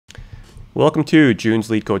Welcome to June's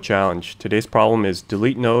Leetcode challenge. Today's problem is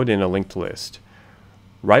delete node in a linked list.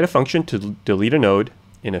 Write a function to delete a node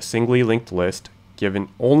in a singly linked list given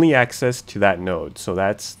only access to that node. So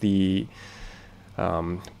that's the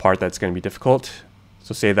part that's going to be difficult.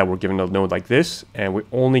 So say that we're given a node like this and we're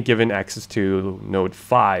only given access to node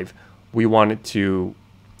 5. We want it to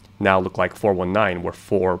now look like 419 where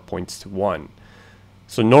 4 points to 1.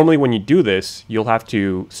 So normally when you do this, you'll have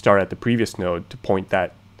to start at the previous node to point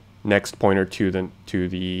that next pointer to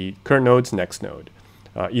the current node's next node.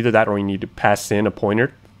 Either that or you need to pass in a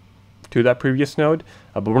pointer to that previous node,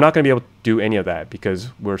 but we're not going to be able to do any of that because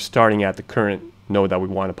we're starting at the current node that we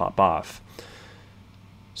want to pop off.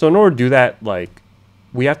 So in order to do that,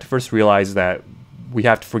 we have to first realize that we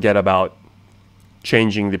have to forget about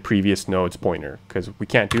changing the previous node's pointer because we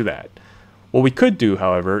can't do that. What we could do,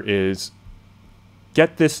 however, is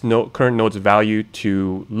get this current node's value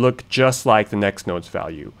to look just like the next node's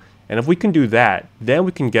value. And if we can do that, then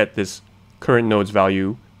we can get this current node's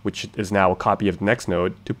value, which is now a copy of the next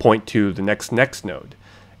node, to point to the next node.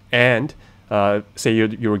 And say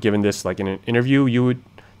you were given this like in an interview, you would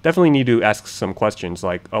definitely need to ask some questions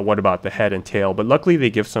like, oh, what about the head and tail? But luckily they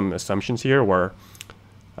give some assumptions here where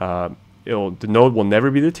the node will never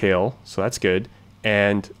be the tail, so that's good.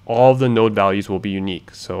 And all of the node values will be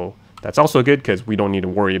unique. So that's also good because we don't need to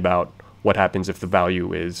worry about what happens if the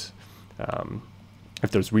value is, if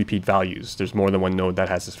there's repeat values. There's more than one node that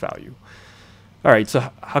has this value. All right,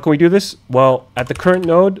 so how can we do this? Well, at the current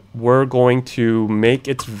node, we're going to make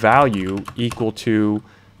its value equal to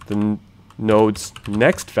the node's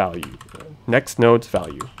next node's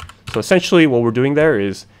value. So essentially what we're doing there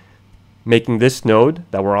is making this node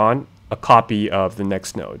that we're on a copy of the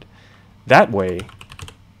next node. That way,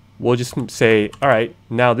 we'll just say, all right,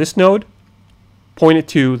 now this node, point it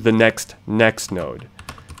to the next node.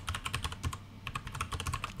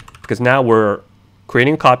 Because now we're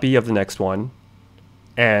creating a copy of the next one,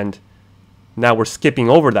 and now we're skipping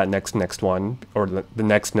over that next one, or the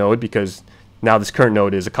next node, because now this current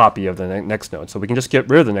node is a copy of the next node. So we can just get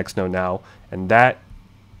rid of the next node now, and that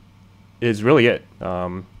is really it.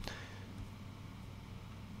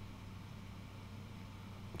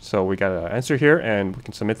 So we got an answer here, and we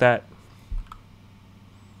can submit that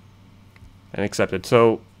and accept it.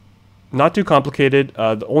 So not too complicated.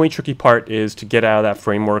 The only tricky part is to get out of that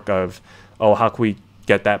framework of, oh, how can we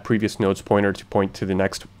get that previous node's pointer to point to the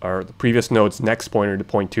next, or the previous node's next pointer to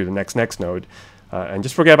point to the next node. And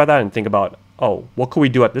just forget about that and think about, oh, what could we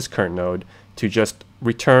do at this current node to just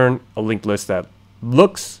return a linked list that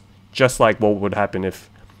looks just like what would happen if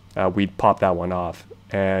we'd pop that one off.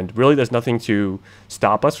 And really there's nothing to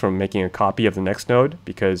stop us from making a copy of the next node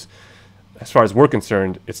because as far as we're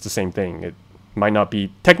concerned, it's the same thing. It might not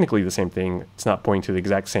be technically the same thing. It's not pointing to the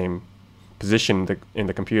exact same position in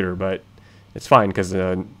the computer, but it's fine because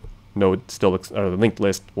the node still looks, or the linked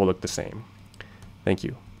list will look the same. Thank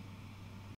you.